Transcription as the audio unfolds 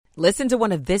Listen to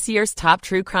one of this year's top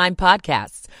true crime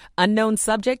podcasts. Unknown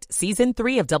Subject, Season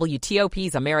 3 of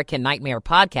WTOP's American Nightmare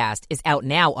podcast is out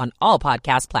now on all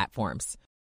podcast platforms.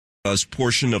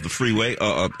 Portion of the freeway,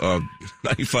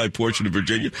 95 portion of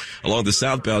Virginia along the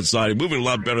southbound side, and moving a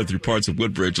lot better through parts of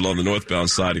Woodbridge along the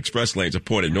northbound side. Express lanes are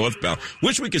pointed northbound.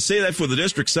 Wish we could say that for the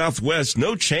district southwest.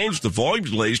 No change. The volume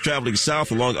delays traveling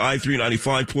south along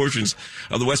I-395 portions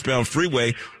of the westbound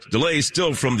freeway. Delays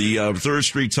still from the 3rd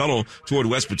Street Tunnel toward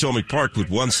West Potomac Park, with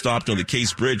one stopped on the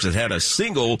Case Bridge that had a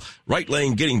single right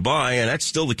lane getting by, and that's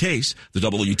still the case. The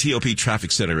WTOP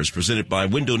Traffic Center is presented by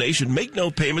Window Nation. Make no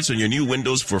payments on your new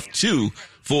windows for 2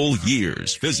 full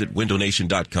years. Visit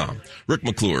windownation.com. Rick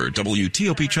McClure,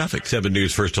 WTOP Traffic. 7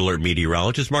 News First Alert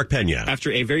meteorologist Mark Pena.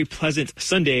 After a very pleasant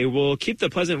Sunday, we'll keep the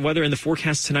pleasant weather in the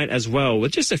forecast tonight as well,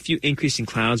 with just a few increasing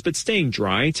clouds, but staying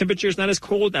dry. Temperatures not as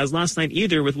cold as last night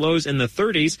either, with lows in the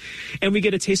 30s. And we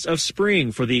get a taste of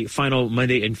spring for the final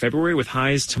Monday in February, with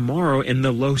highs tomorrow in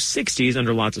the low 60s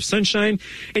under lots of sunshine.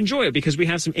 Enjoy it, because we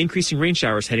have some increasing rain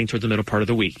showers heading toward the middle part of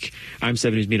the week. I'm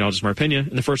 7 News meteorologist Mark Pena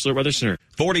in the First Alert Weather Center.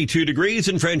 42 degrees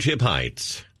in Friendship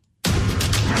Heights.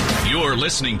 You're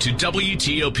listening to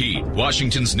WTOP,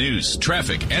 Washington's news,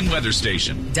 traffic, and weather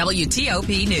station.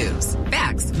 WTOP News.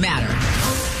 Facts matter.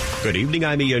 Good evening,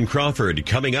 I'm Ian Crawford.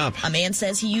 Coming up. A man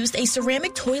says he used a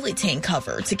ceramic toilet tank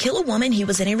cover to kill a woman he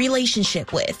was in a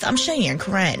relationship with. I'm Cheyenne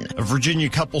Karen. A Virginia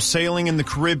couple sailing in the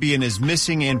Caribbean is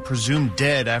missing and presumed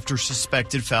dead after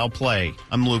suspected foul play.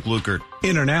 I'm Luke Lukert.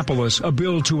 In Annapolis, a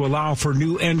bill to allow for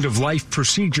new end-of-life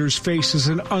procedures faces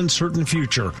an uncertain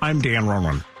future. I'm Dan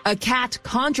Roman. A cat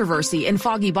controversy in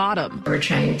Foggy Bottom. We're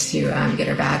trying to get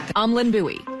her back. I'm Lynn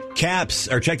Bowie. Caps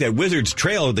are checked at Wizards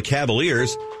Trail of the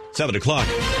Cavaliers. 7 o'clock.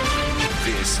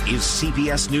 This is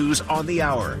CBS News on the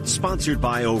Hour, sponsored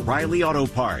by O'Reilly Auto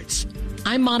Parts.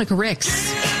 I'm Monica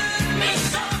Ricks.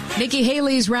 Nikki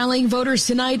Haley's rallying voters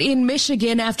tonight in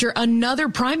Michigan after another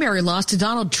primary loss to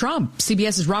Donald Trump.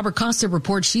 CBS's Robert Costa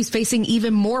reports she's facing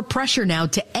even more pressure now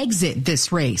to exit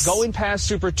this race. Going past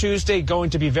Super Tuesday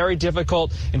going to be very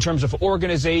difficult in terms of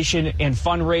organization and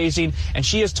fundraising, and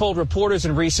she has told reporters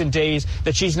in recent days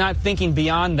that she's not thinking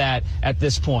beyond that at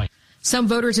this point. Some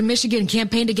voters in Michigan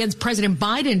campaigned against President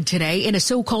Biden today in a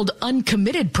so-called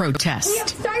uncommitted protest. We have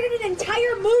started an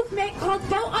entire movement called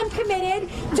Vote Uncommitted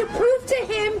to prove to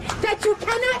him that you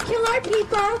cannot kill our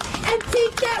people and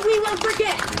think that we will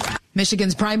forget.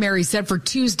 Michigan's primary set for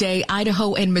Tuesday.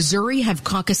 Idaho and Missouri have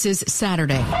caucuses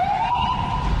Saturday.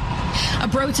 A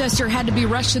protester had to be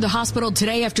rushed to the hospital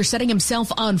today after setting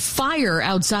himself on fire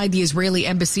outside the Israeli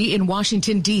embassy in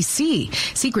Washington, D.C.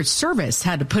 Secret Service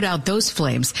had to put out those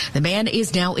flames. The man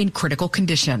is now in critical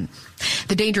condition.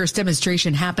 The dangerous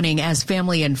demonstration happening as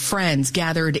family and friends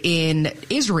gathered in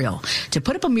Israel to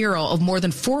put up a mural of more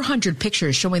than 400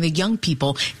 pictures showing the young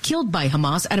people killed by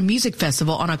Hamas at a music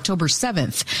festival on October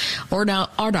 7th. Orna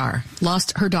Ardar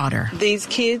lost her daughter. These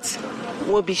kids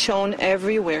will be shown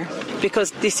everywhere because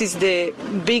this is the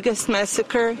biggest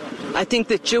massacre I think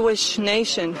the Jewish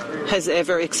nation has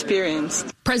ever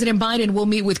experienced. President Biden will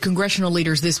meet with congressional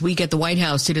leaders this week at the White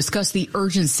House to discuss the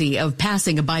urgency of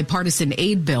passing a bipartisan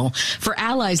aid bill for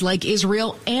allies like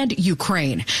Israel and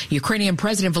Ukraine. Ukrainian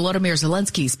President Volodymyr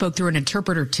Zelensky spoke through an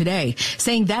interpreter today,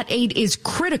 saying that aid is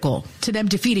critical to them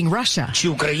defeating Russia.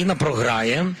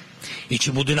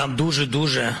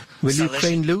 Will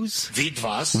Ukraine lose?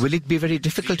 Will it be very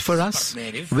difficult for us?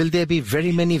 Will there be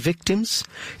very many victims?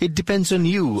 It depends on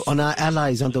you, on our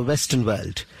allies, on the Western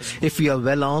world. If we are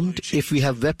well armed, if we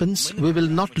have weapons, we will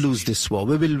not lose this war.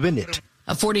 We will win it.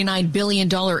 A $49 billion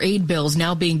aid bill is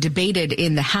now being debated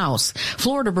in the House.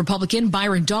 Florida Republican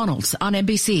Byron Donalds on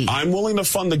NBC. I'm willing to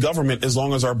fund the government as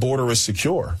long as our border is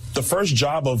secure. The first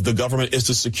job of the government is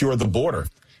to secure the border.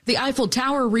 The Eiffel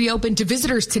Tower reopened to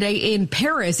visitors today in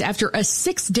Paris after a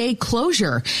 6-day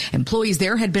closure. Employees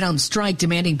there had been on strike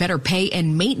demanding better pay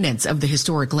and maintenance of the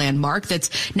historic landmark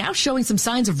that's now showing some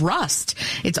signs of rust.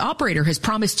 Its operator has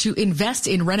promised to invest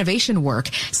in renovation work.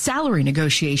 Salary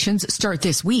negotiations start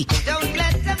this week. Don't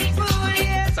let them fool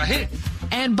you. It's a hit.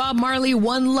 And Bob Marley,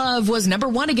 One Love was number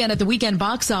one again at the weekend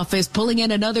box office, pulling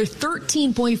in another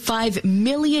 $13.5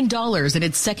 million in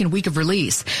its second week of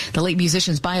release. The late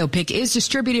musician's biopic is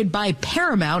distributed by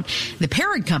Paramount, the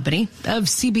parent company of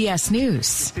CBS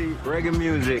News. Reggae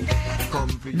music.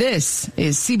 This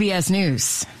is CBS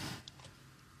News.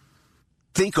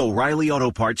 Think O'Reilly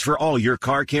Auto Parts for all your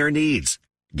car care needs.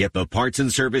 Get the parts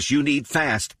and service you need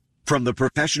fast from the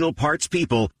professional parts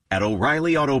people at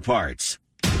O'Reilly Auto Parts.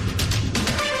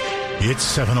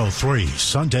 It's 7:03,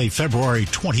 Sunday, February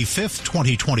 25th,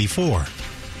 2024.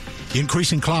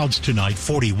 Increasing clouds tonight,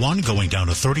 41 going down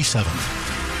to 37.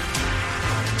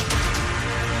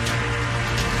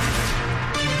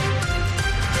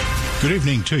 Good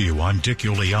evening to you. I'm Dick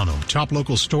Iuliano. Top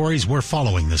local stories we're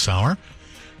following this hour.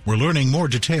 We're learning more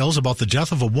details about the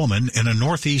death of a woman in a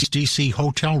Northeast D.C.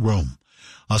 hotel room.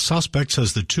 A suspect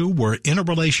says the two were in a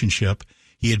relationship.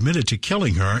 He admitted to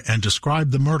killing her and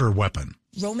described the murder weapon.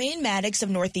 Romaine Maddox of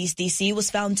Northeast D.C.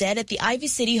 was found dead at the Ivy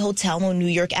City Hotel on New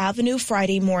York Avenue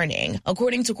Friday morning.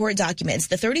 According to court documents,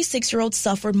 the 36-year-old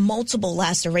suffered multiple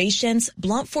lacerations,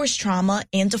 blunt force trauma,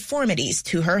 and deformities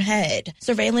to her head.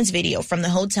 Surveillance video from the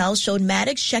hotel showed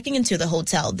Maddox checking into the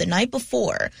hotel the night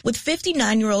before with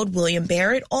 59-year-old William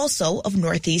Barrett, also of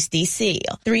Northeast D.C.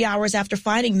 3 hours after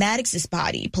finding Maddox's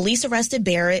body, police arrested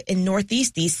Barrett in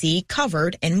Northeast D.C.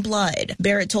 covered in blood.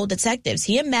 Barrett told detectives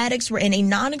he and Maddox were in a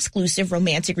non-exclusive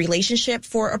romantic relationship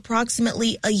for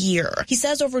approximately a year. He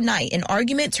says overnight an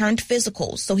argument turned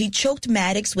physical, so he choked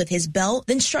Maddox with his belt,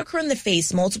 then struck her in the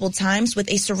face multiple times with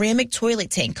a ceramic toilet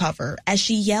tank cover as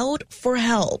she yelled for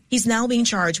help. He's now being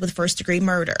charged with first-degree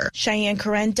murder. Cheyenne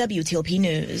Curran, WTOP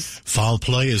News. Foul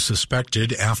play is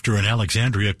suspected after an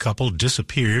Alexandria couple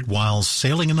disappeared while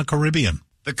sailing in the Caribbean.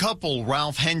 The couple,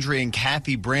 Ralph Hendry and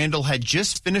Kathy Brandel, had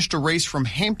just finished a race from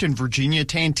Hampton, Virginia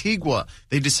to Antigua.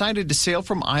 They decided to sail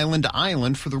from island to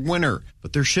island for the winter,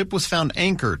 but their ship was found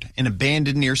anchored and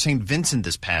abandoned near St. Vincent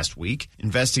this past week.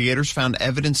 Investigators found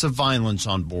evidence of violence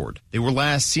on board. They were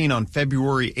last seen on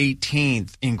February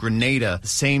 18th in Grenada. The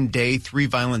same day, 3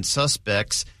 violent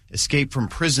suspects escaped from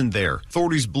prison there.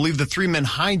 Authorities believe the 3 men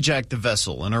hijacked the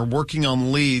vessel and are working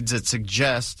on leads that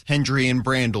suggest Hendry and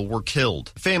Brandel were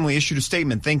killed. The family issued a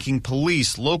statement thanking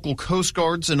police, local Coast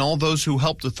Guards, and all those who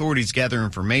helped authorities gather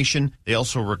information. They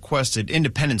also requested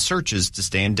independent searches to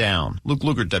stand down. Luke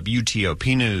Luger,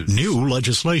 WTOP News. New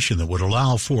legislation that would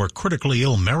allow for critically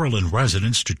ill Maryland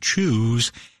residents to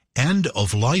choose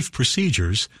end-of-life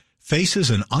procedures faces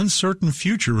an uncertain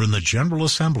future in the General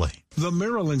Assembly. The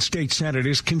Maryland State Senate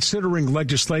is considering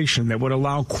legislation that would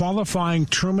allow qualifying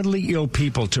terminally ill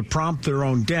people to prompt their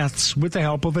own deaths with the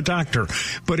help of a doctor,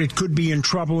 but it could be in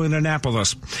trouble in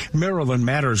Annapolis. Maryland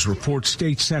Matters reports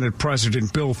State Senate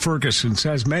President Bill Ferguson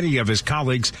says many of his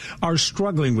colleagues are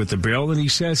struggling with the bill, and he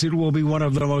says it will be one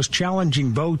of the most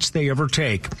challenging votes they ever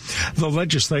take. The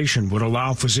legislation would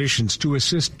allow physicians to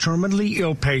assist terminally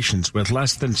ill patients with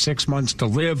less than 6 months to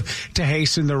live to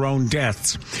hasten their own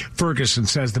deaths. Ferguson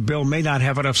says the bill may not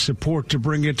have enough support to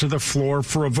bring it to the floor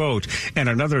for a vote, and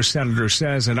another senator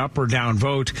says an up or down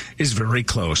vote is very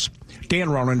close.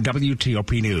 Dan Ronan,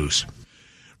 WTOP News.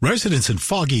 Residents in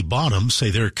Foggy Bottom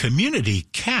say their community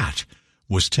cat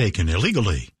was taken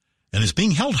illegally and is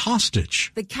being held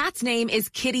hostage. The cat's name is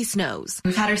Kitty Snows.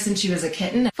 We've had her since she was a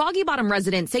kitten. Foggy Bottom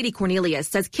resident Sadie Cornelius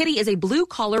says Kitty is a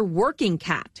blue-collar working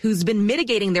cat who's been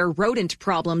mitigating their rodent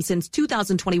problem since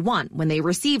 2021 when they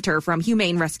received her from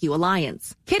Humane Rescue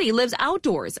Alliance. Kitty lives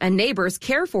outdoors and neighbors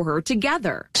care for her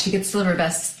together. She gets to live her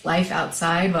best life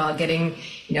outside while getting,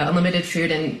 unlimited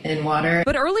food and water.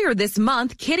 But earlier this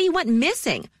month, Kitty went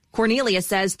missing. Cornelia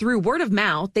says through word of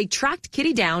mouth, they tracked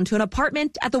Kitty down to an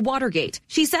apartment at the Watergate.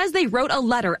 She says they wrote a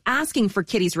letter asking for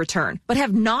Kitty's return, but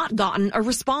have not gotten a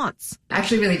response.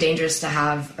 Actually really dangerous to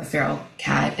have a feral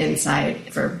cat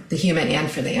inside for the human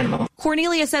and for the animal.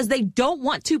 Cornelia says they don't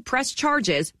want to press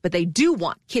charges, but they do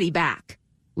want Kitty back.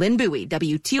 Lynn Bowie,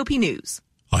 WTOP News.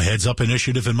 A heads-up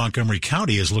initiative in Montgomery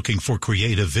County is looking for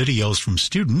creative videos from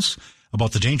students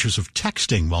about the dangers of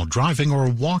texting while driving or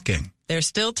walking. There's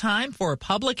still time for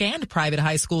public and private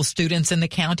high school students in the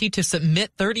county to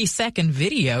submit 30-second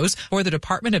videos for the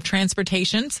Department of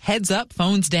Transportation's Heads Up,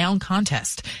 Phones Down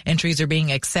contest. Entries are being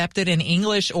accepted in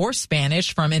English or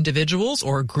Spanish from individuals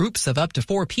or groups of up to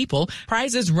 4 people.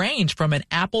 Prizes range from an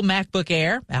Apple MacBook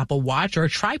Air, Apple Watch, or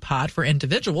tripod for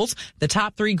individuals. The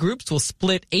top 3 groups will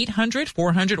split $800,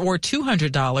 $400, or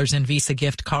 $200 in Visa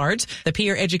gift cards. The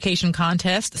peer education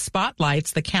contest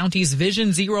spotlights the county's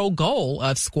Vision Zero goal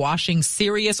of squashing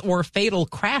serious or fatal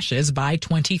crashes by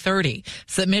 2030.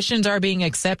 Submissions are being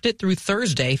accepted through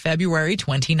Thursday, February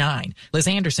 29. Liz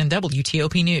Anderson,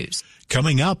 WTOP News.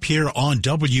 Coming up here on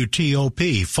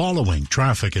WTOP, following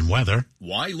traffic and weather.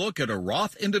 Why look at a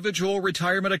Roth individual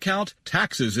retirement account?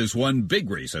 Taxes is one big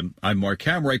reason. I'm Mark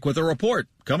Hamrick with a report.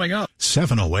 Coming up.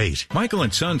 7:08. Michael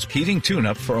 & Son's heating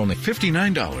tune-up for only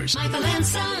 $59. Michael &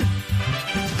 Son.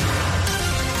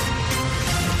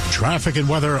 Traffic and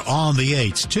weather on the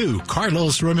 8s to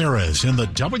Carlos Ramirez in the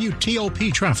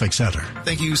WTOP Traffic Center.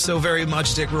 Thank you so very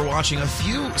much, Dick. We're watching a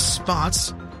few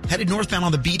spots headed northbound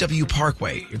on the BW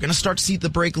Parkway. You're going to start to see the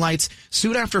brake lights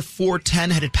soon after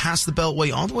 410, headed past the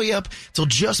Beltway all the way up till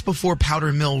just before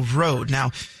Powder Mill Road.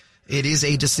 Now, It is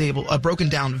a broken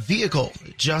down vehicle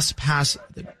just past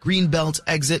the Greenbelt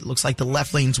exit. Looks like the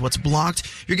left lane's what's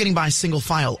blocked. You're getting by single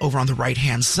file over on the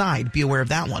right-hand side. Be aware of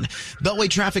that one. Beltway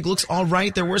traffic looks all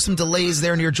right. There were some delays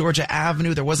there near Georgia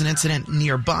Avenue. There was an incident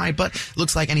nearby, but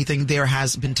looks like anything there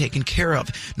has been taken care of.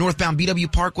 Northbound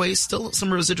BW Parkway, still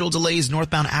some residual delays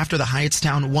northbound after the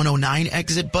Hyattstown 109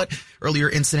 exit, but earlier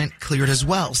incident cleared as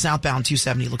well. Southbound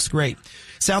 270 looks great.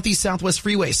 Southeast-Southwest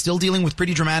Freeway still dealing with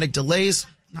pretty dramatic delays.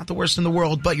 Not the worst in the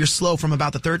world, but you're slow from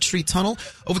about the 3rd Street Tunnel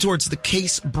over towards the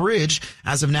Case Bridge.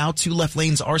 As of now, 2 left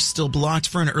lanes are still blocked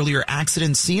for an earlier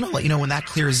accident scene. I'll let you know when that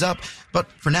clears up. But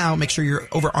for now, make sure you're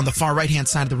over on the far right-hand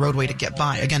side of the roadway to get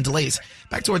by. Again, delays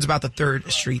back towards about the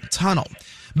 3rd Street Tunnel.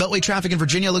 Beltway traffic in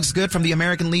Virginia looks good from the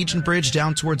American Legion Bridge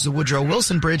down towards the Woodrow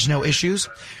Wilson Bridge. No issues.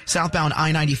 Southbound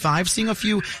I-95 seeing a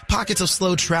few pockets of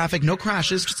slow traffic. No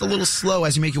crashes, just a little slow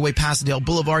as you make your way past Dale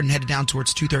Boulevard and headed down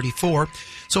towards 234.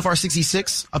 So far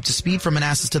 66 up to speed from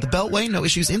Manassas to the Beltway. No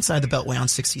issues inside the Beltway on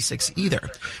 66 either.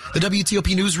 The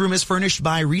WTOP newsroom is furnished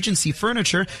by Regency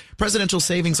Furniture. Presidential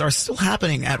savings are still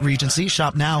happening at Regency.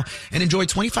 Shop now and enjoy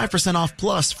 25% off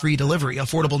plus free delivery.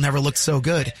 Affordable never looked so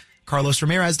good. Carlos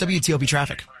Ramirez, WTOP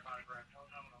Traffic.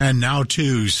 And now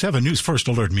to 7 News First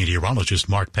Alert meteorologist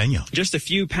Mark Pena. Just a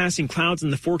few passing clouds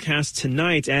in the forecast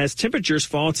tonight as temperatures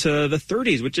fall to the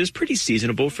 30s, which is pretty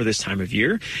seasonable for this time of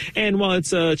year. And while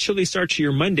it's a chilly start to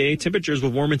your Monday, temperatures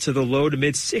will warm into the low to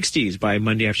mid 60s by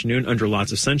Monday afternoon under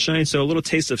lots of sunshine. So a little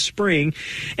taste of spring.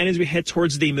 And as we head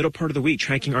towards the middle part of the week,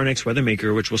 tracking our next weather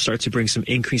maker, which will start to bring some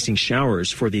increasing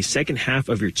showers for the second half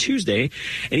of your Tuesday.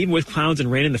 And even with clouds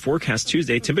and rain in the forecast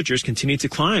Tuesday, temperatures continue to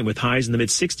climb with highs in the mid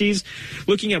 60s.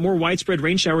 Looking at more widespread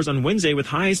rain showers on Wednesday with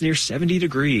highs near 70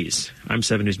 degrees. I'm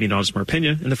 7 News meteorologist Mark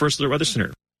Pena in the First Alert Weather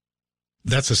Center.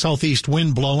 That's a southeast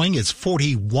wind blowing. It's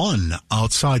 41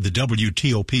 outside the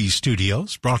WTOP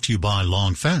studios, brought to you by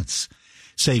Long Fence.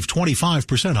 Save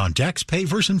 25% on decks,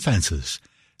 pavers, and fences.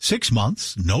 6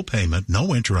 months, no payment,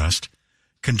 no interest.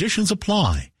 Conditions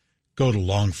apply. Go to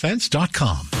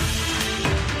longfence.com.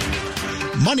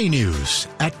 Money news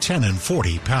at 10 and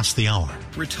 40 past the hour.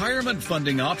 Retirement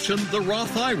funding option, the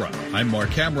Roth IRA. I'm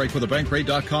Mark Hamrick with the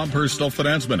Bankrate.com Personal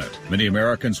Finance Minute. Many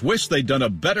Americans wish they'd done a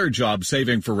better job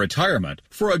saving for retirement.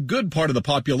 For a good part of the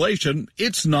population,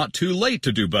 it's not too late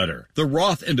to do better. The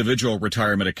Roth Individual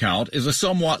Retirement Account is a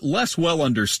somewhat less well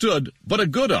understood, but a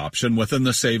good option within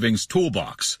the savings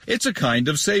toolbox. It's a kind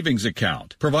of savings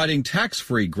account, providing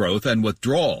tax-free growth and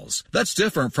withdrawals. That's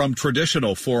different from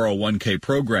traditional 401k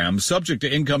programs subject to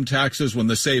income taxes when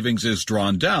the savings is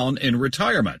drawn down in retirement.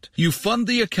 You fund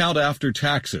the account after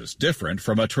taxes, different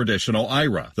from a traditional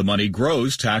IRA. The money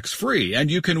grows tax-free, and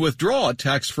you can withdraw it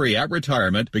tax-free at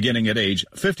retirement beginning at age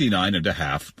 59 and a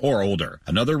half or older.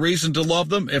 Another reason to love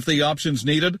them if the option's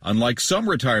needed, unlike some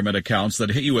retirement accounts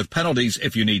that hit you with penalties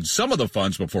if you need some of the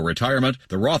funds before retirement,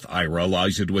 the Roth IRA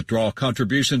allows you to withdraw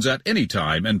contributions at any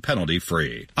time and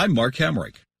penalty-free. I'm Mark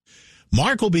Hamrick.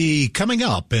 Mark will be coming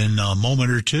up in a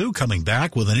moment or two, coming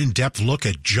back with an in-depth look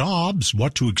at jobs,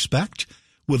 what to expect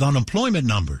with unemployment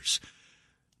numbers.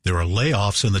 There are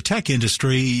layoffs in the tech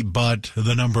industry, but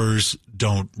the numbers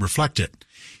don't reflect it.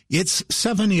 It's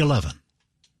 7-11.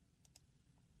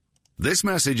 This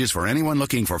message is for anyone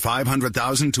looking for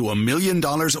 $500,000 to $1 million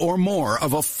or more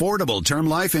of affordable term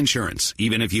life insurance,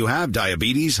 even if you have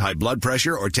diabetes, high blood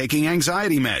pressure, or taking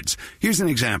anxiety meds. Here's an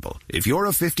example. If you're a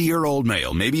 50-year-old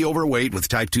male, maybe overweight with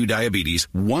type 2 diabetes,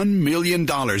 $1 million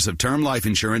of term life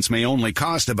insurance may only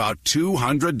cost about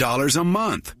 $200 a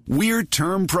month. We're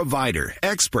Term Provider,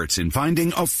 experts in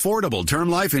finding affordable term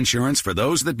life insurance for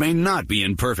those that may not be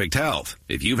in perfect health.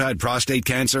 If you've had prostate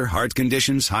cancer, heart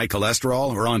conditions, high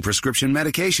cholesterol, or on prescription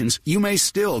medications, you may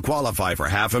still qualify for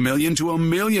 $500,000 to $1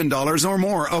 million or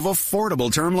more of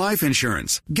affordable term life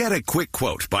insurance. Get a quick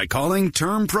quote by calling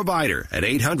Term Provider at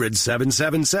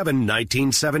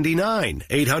 800-777-1979.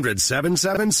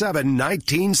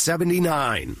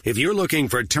 800-777-1979. If you're looking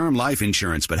for term life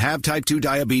insurance but have type 2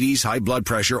 diabetes, high blood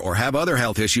pressure, or have other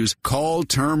health issues, call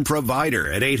Term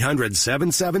Provider at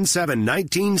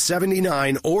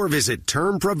 800-777-1979 or visit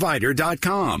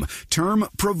termprovider.com.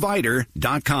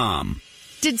 Termprovider.com.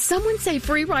 Did someone say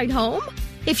free ride home?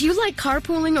 If you like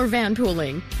carpooling or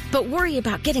vanpooling, but worry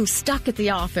about getting stuck at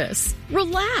the office,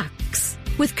 relax.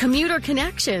 With Commuter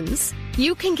Connections,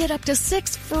 you can get up to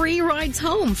 6 free rides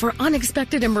home for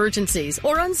unexpected emergencies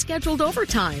or unscheduled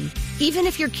overtime, even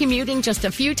if you're commuting just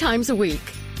a few times a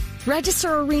week.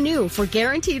 Register or renew for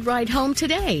Guaranteed Ride Home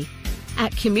today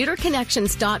at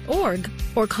commuterconnections.org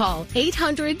or call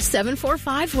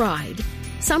 800-745-RIDE.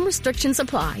 Some restrictions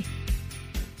apply.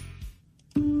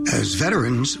 As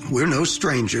veterans, we're no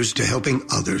strangers to helping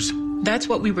others. That's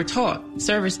what we were taught,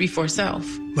 service before self.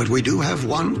 But we do have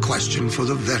one question for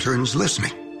the veterans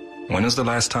listening. When is the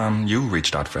last time you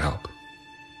reached out for help?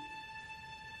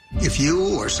 If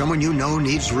you or someone you know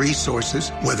needs resources,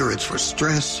 whether it's for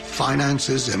stress,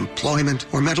 finances, employment,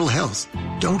 or mental health,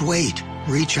 don't wait.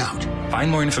 Reach out.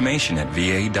 Find more information at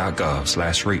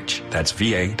va.gov/reach. That's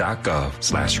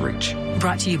va.gov/reach.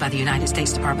 Brought to you by the United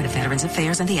States Department of Veterans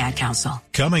Affairs and the Ad Council.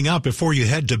 Coming up before you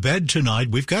head to bed tonight,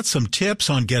 we've got some tips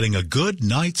on getting a good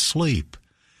night's sleep.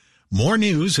 More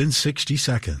news in 60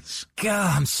 seconds.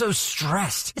 God, I'm so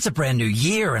stressed. It's a brand new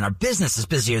year and our business is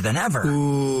busier than ever.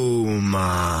 Ooma.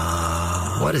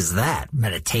 What is that?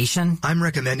 Meditation? I'm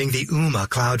recommending the Ooma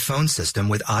cloud phone system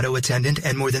with auto attendant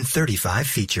and more than 35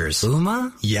 features.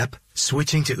 Ooma? Yep.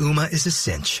 Switching to Ooma is a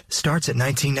cinch. Starts at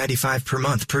 $19.95 per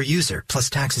month per user, plus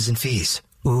taxes and fees.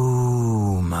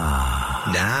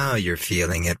 Ooma. Now you're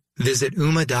feeling it. Visit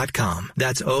Ooma.com.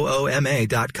 That's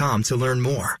OOMA.com to learn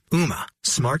more. Ooma.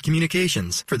 Smart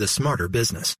communications for the smarter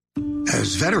business.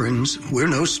 As veterans, we're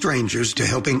no strangers to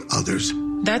helping others.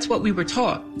 That's what we were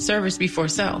taught, service before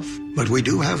self. But we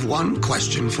do have one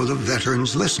question for the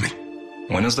veterans listening.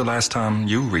 When is the last time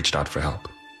you reached out for help?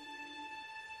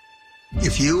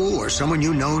 If you or someone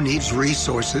you know needs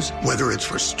resources, whether it's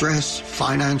for stress,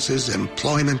 finances,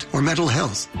 employment, or mental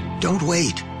health, don't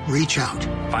wait. Reach out.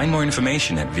 Find more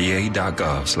information at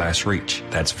va.gov/reach.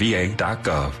 That's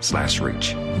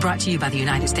va.gov/reach. Brought to you by the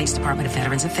United States Department of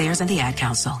Veterans Affairs and the Ad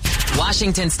Council.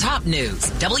 Washington's top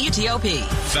news, WTOP.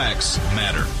 Facts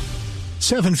matter.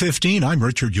 7:15, I'm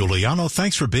Richard Giuliano.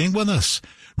 Thanks for being with us.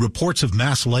 Reports of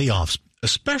mass layoffs,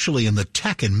 especially in the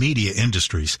tech and media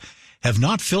industries, have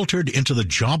not filtered into the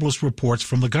jobless reports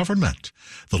from the government.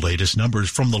 The latest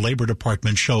numbers from the Labor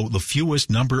Department show the fewest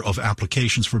number of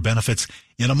applications for benefits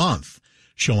in a month,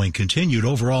 showing continued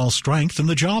overall strength in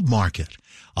the job market.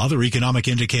 Other economic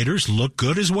indicators look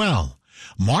good as well.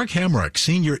 Mark Hemrick,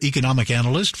 senior economic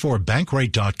analyst for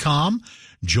Bankrate.com,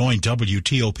 joined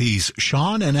WTOP's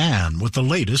Sean and Ann with the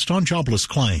latest on jobless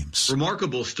claims.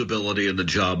 Remarkable stability in the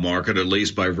job market, at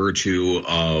least by virtue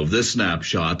of this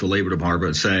snapshot. The Labor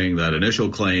Department saying that initial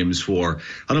claims for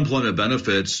unemployment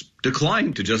benefits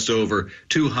declined to just over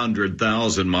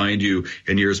 200,000. Mind you,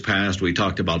 in years past, we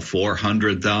talked about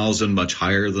 400,000, much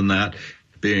higher than that,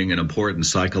 being an important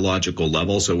psychological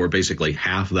level. So we're basically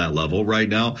half that level right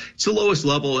now. It's the lowest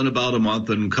level in about a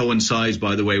month and coincides,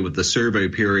 by the way, with the survey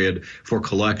period for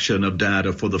collection of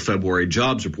data for the February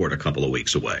jobs report a couple of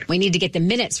weeks away. We need to get the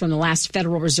minutes from the last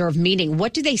Federal Reserve meeting.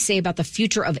 What do they say about the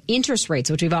future of interest rates,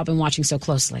 which we've all been watching so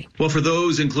closely? Well, for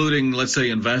those, including, let's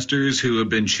say, investors who have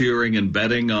been cheering and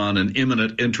betting on an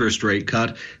imminent interest rate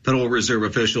cut, Federal Reserve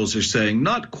officials are saying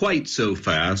not quite so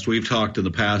fast. We've talked in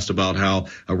the past about how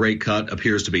a rate cut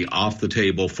appears to be off the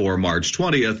table for March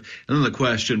 20th. And then the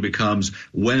question becomes,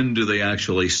 when do they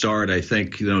actually start? I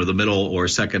think, the middle or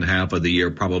second half of the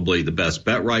year, probably the best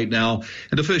bet right now.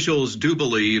 And officials do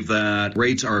believe that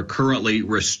rates are currently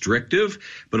restrictive.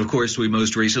 But of course, we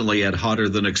most recently had hotter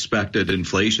than expected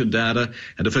inflation data.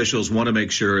 And officials want to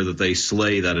make sure that they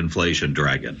slay that inflation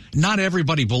dragon. Not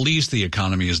everybody believes the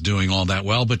economy is doing all that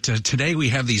well. But today we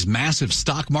have these massive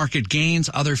stock market gains.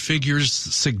 Other figures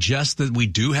suggest that we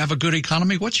do have a good economy.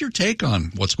 What's your take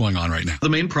on what's going on right now? The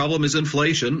main problem is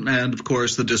inflation and, of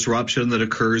course, the disruption that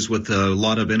occurs with a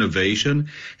lot of innovation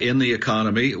in the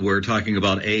economy. We're talking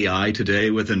about AI today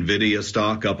with NVIDIA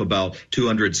stock up about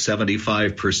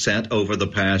 275% over the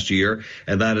past year.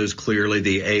 And that is clearly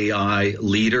the AI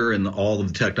leader in all of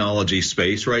the technology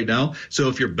space right now. So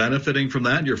if you're benefiting from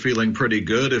that, you're feeling pretty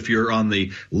good. If you're on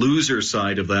the loser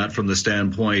side of that from the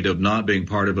standpoint of not being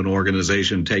part of an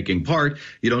organization taking part,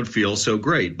 you don't feel so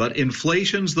great. But inflation's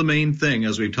the main thing,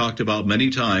 as we've talked about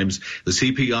many times. The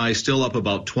CPI is still up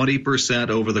about 20%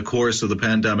 over the course of the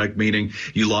pandemic, meaning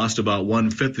you lost about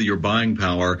 1/5 of your buying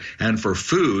power. And for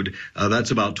food,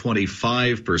 that's about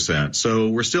 25%. So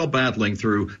we're still battling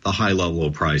through the high level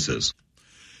of prices.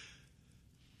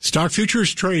 Stock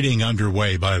futures trading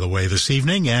underway, by the way, this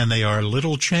evening, and they are a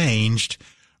little changed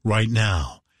right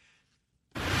now.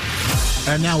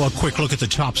 And now a quick look at the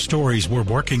top stories we're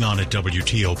working on at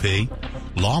WTOP.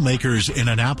 Lawmakers in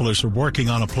Annapolis are working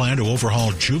on a plan to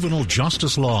overhaul juvenile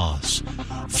justice laws.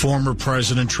 Former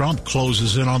President Trump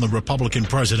closes in on the Republican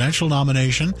presidential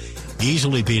nomination,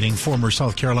 easily beating former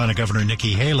South Carolina Governor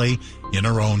Nikki Haley in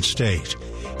her own state.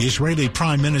 Israeli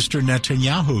Prime Minister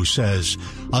Netanyahu says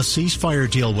a ceasefire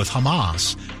deal with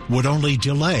Hamas would only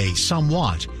delay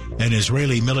somewhat an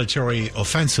Israeli military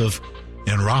offensive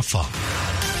in Rafah.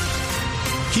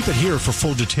 Keep it here for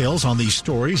full details on these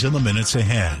stories in the minutes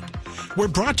ahead. We're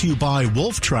brought to you by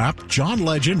Wolf Trap, John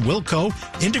Legend, Wilco,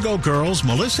 Indigo Girls,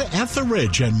 Melissa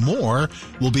Etheridge, and more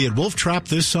will be at Wolf Trap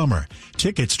this summer.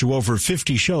 Tickets to over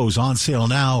 50 shows on sale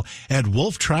now at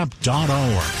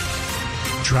wolftrap.org.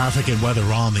 Traffic and weather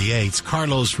on the 8th.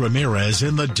 Carlos Ramirez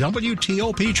in the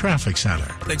WTOP Traffic Center.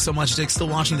 Thanks so much, Dick. Still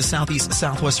watching the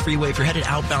Southeast-Southwest Freeway. If you're headed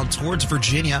outbound towards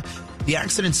Virginia, the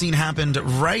accident scene happened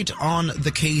right on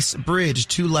the Case Bridge.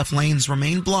 2 left lanes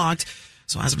remain blocked.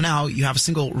 So as of now, you have a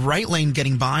single right lane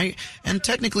getting by, and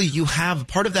technically you have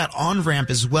part of that on-ramp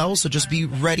as well, so just be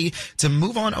ready to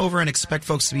move on over and expect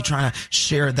folks to be trying to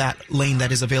share that lane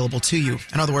that is available to you.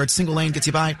 In other words, single lane gets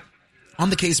you by. On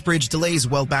the Case Bridge, delays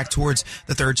well back towards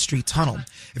the 3rd Street Tunnel.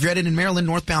 If you're headed in Maryland,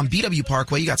 northbound BW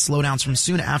Parkway, you got slowdowns from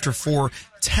soon after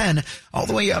 410 all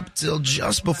the way up till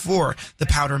just before the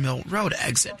Powder Mill Road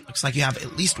exit. Looks like you have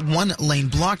at least 1 lane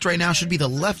blocked right now. Should be the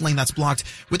left lane that's blocked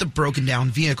with a broken down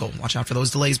vehicle. Watch out for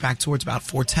those delays back towards about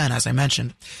 410, as I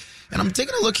mentioned. And I'm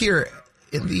taking a look here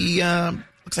in the...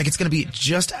 Looks like it's going to be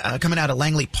just coming out of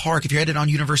Langley Park. If you're headed on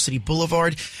University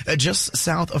Boulevard, just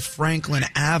south of Franklin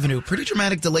Avenue. Pretty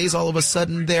dramatic delays all of a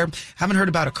sudden there. Haven't heard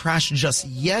about a crash just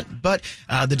yet, but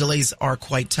the delays are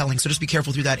quite telling. So just be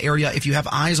careful through that area. If you have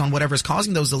eyes on whatever's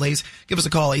causing those delays, give us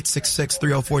a call,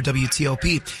 866-304-WTOP.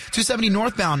 270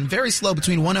 northbound, very slow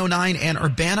between 109 and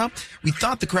Urbana. We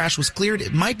thought the crash was cleared.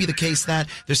 It might be the case that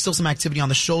there's still some activity on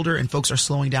the shoulder and folks are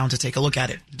slowing down to take a look at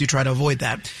it. Do try to avoid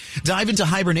that. Dive into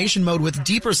hibernation mode with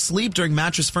deeper sleep during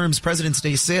Mattress Firm's President's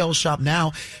Day sale. Shop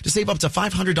now to save up to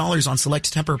 $500 on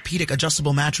select Tempur-Pedic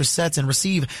adjustable mattress sets and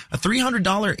receive a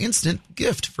 $300 instant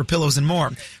gift for pillows and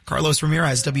more. Carlos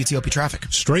Ramirez, WTOP Traffic.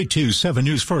 Straight to 7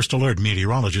 News First Alert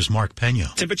meteorologist Mark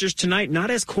Pena. Temperatures tonight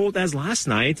not as cold as last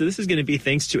night. This is going to be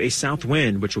thanks to a south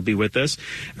wind, which will be with us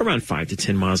around 5 to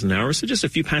 10 miles an hour. So just a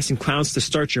few passing clouds to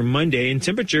start your Monday, and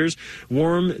temperatures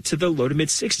warm to the low to mid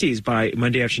 60s by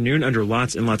Monday afternoon under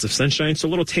lots and lots of sunshine. So a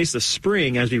little taste of spring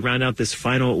as we round out this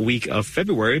final week of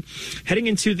February. Heading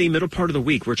into the middle part of the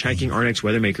week, we're tracking our next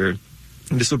weather maker.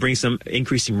 This will bring some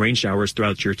increasing rain showers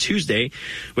throughout your Tuesday,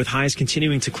 with highs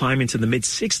continuing to climb into the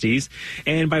mid-60s.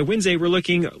 And by Wednesday, we're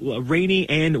looking rainy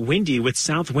and windy with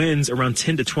south winds around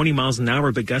 10 to 20 miles an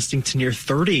hour, but gusting to near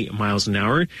 30 miles an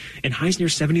hour, and highs near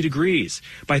 70 degrees.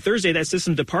 By Thursday, that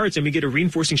system departs, and we get a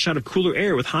reinforcing shot of cooler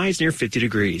air with highs near 50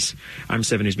 degrees. I'm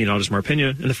 7 News meteorologist Mark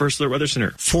Pena in the First Alert Weather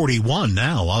Center. 41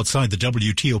 now outside the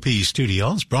WTOP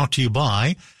studios, brought to you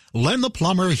by Len the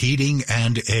Plumber Heating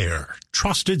and Air.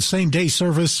 Trusted same-day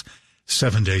service,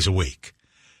 7 days a week.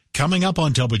 Coming up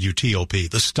on WTOP,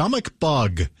 the stomach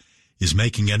bug is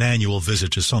making an annual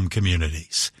visit to some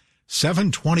communities.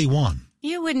 721.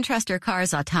 You wouldn't trust your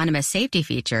car's autonomous safety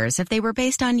features if they were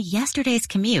based on yesterday's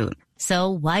commute. So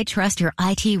why trust your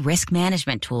IT risk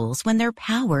management tools when they're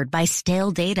powered by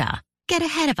stale data? Get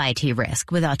ahead of IT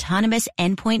risk with autonomous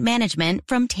endpoint management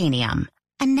from Tanium.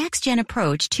 A next-gen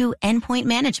approach to endpoint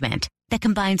management that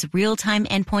combines real-time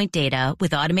endpoint data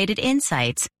with automated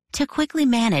insights to quickly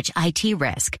manage IT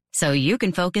risk so you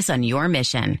can focus on your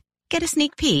mission. Get a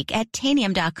sneak peek at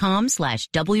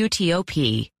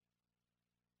tanium.com/WTOP.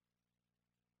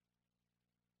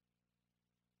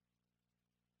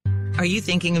 Are you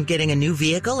thinking of getting a new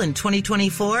vehicle in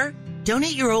 2024?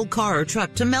 Donate your old car or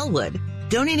truck to Melwood.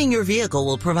 Donating your vehicle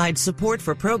will provide support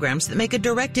for programs that make a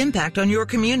direct impact on your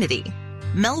community.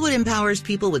 Melwood empowers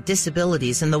people with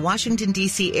disabilities in the Washington,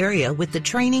 D.C. area with the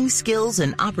training, skills,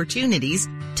 and opportunities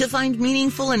to find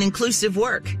meaningful and inclusive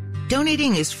work.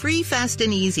 Donating is free, fast,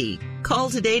 and easy. Call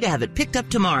today to have it picked up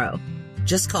tomorrow.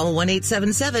 Just call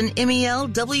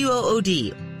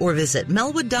 1-877-MELWOOD or visit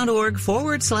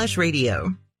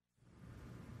melwood.org/radio.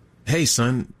 Hey,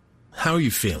 son. How are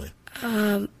you feeling?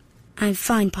 I'm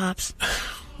fine, Pops.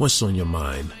 What's on your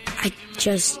mind? I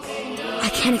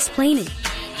can't explain it.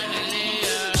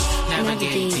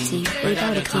 Navigating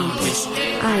without a compass,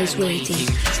 eyes waiting,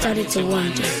 started to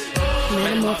wonder.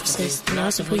 Metamorphosis,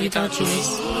 loss of who you thought you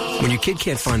was. When your kid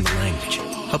can't find the language,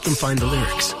 help them find the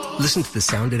lyrics. Listen to the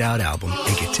Sound It Out album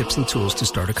and get tips and tools to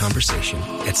start a conversation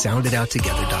at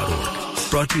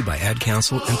sounditouttogether.org. Brought to you by Ad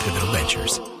Council and Pivotal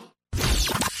Ventures.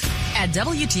 At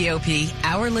WTOP,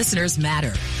 our listeners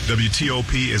matter.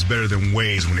 WTOP is better than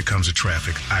Waze when it comes to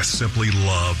traffic. I simply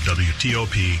love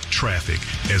WTOP traffic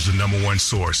as the number one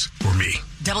source for me.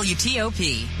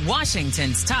 WTOP,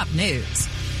 Washington's top news.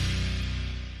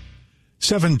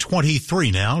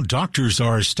 7:23 now. Doctors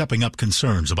are stepping up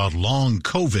concerns about long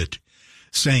COVID.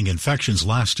 saying infections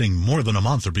lasting more than a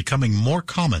month are becoming more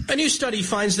common. A new study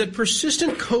finds that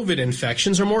persistent COVID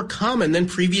infections are more common than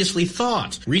previously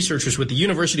thought. Researchers with the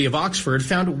University of Oxford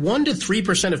found 1 to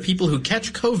 3% of people who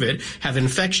catch COVID have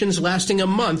infections lasting a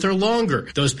month or longer.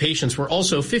 Those patients were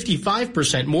also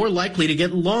 55% more likely to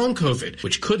get long COVID,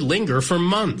 which could linger for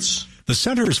months. The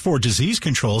Centers for Disease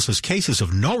Control says cases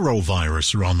of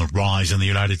norovirus are on the rise in the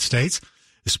United States,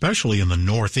 especially in the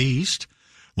Northeast.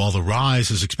 While the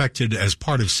rise is expected as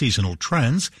part of seasonal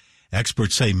trends,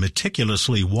 experts say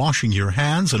meticulously washing your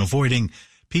hands and avoiding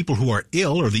people who are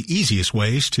ill are the easiest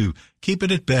ways to keep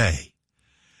it at bay.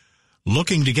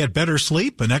 Looking to get better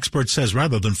sleep? An expert says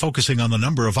rather than focusing on the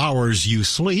number of hours you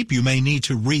sleep, you may need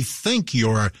to rethink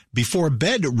your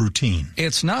before-bed routine.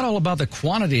 It's not all about the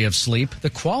quantity of sleep.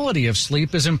 The quality of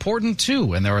sleep is important,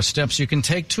 too, and there are steps you can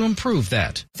take to improve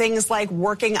that. Things like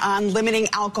working on limiting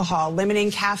alcohol, limiting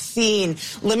caffeine,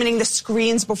 limiting the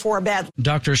screens before bed.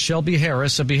 Dr. Shelby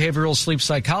Harris, a behavioral sleep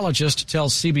psychologist,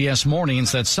 tells CBS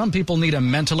Mornings that some people need a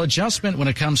mental adjustment when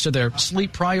it comes to their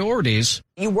sleep priorities.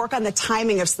 You work on the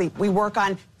timing of sleep. We work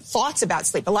on thoughts about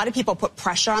sleep. A lot of people put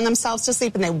pressure on themselves to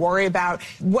sleep, and they worry about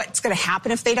what's going to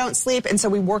happen if they don't sleep, and so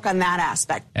we work on that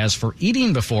aspect. As for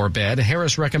eating before bed,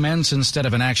 Harris recommends instead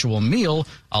of an actual meal,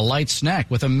 a light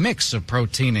snack with a mix of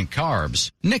protein and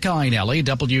carbs. Nick Iannelli,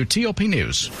 WTOP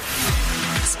News.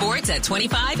 Sports at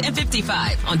 25 and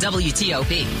 55 on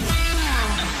WTOP.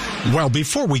 Well,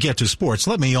 before we get to sports,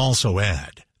 let me also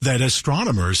add that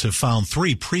astronomers have found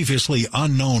 3 previously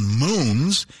unknown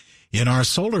moons in our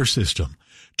solar system.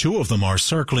 2 of them are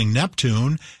circling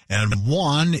Neptune, and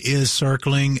 1 is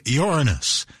circling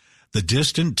Uranus. The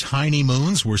distant, tiny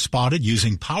moons were spotted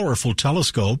using powerful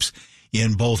telescopes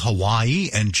in both Hawaii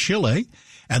and Chile,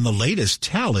 and the latest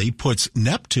tally puts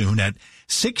Neptune at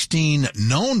 16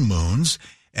 known moons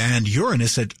and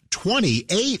Uranus at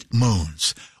 28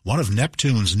 moons. One of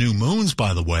Neptune's new moons,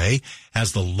 by the way,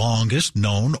 has the longest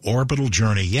known orbital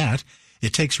journey yet.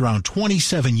 It takes around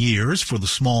 27 years for the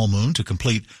small moon to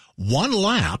complete 1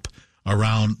 lap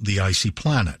around the icy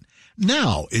planet.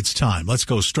 Now it's time. Let's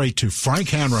go straight to Frank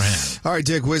Hanrahan. All right,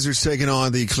 Dick, Wizards taking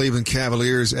on the Cleveland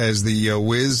Cavaliers as the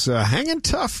Wiz hanging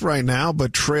tough right now,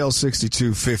 but trail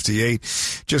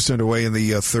 62-58. Just underway in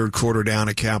the third quarter down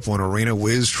at Cap One Arena.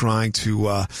 Wiz trying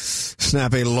to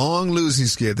snap a long losing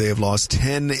skid. They have lost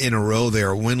 10 in a row. They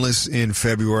are winless in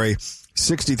February.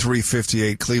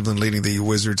 63-58, Cleveland leading the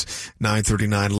Wizards, 9:39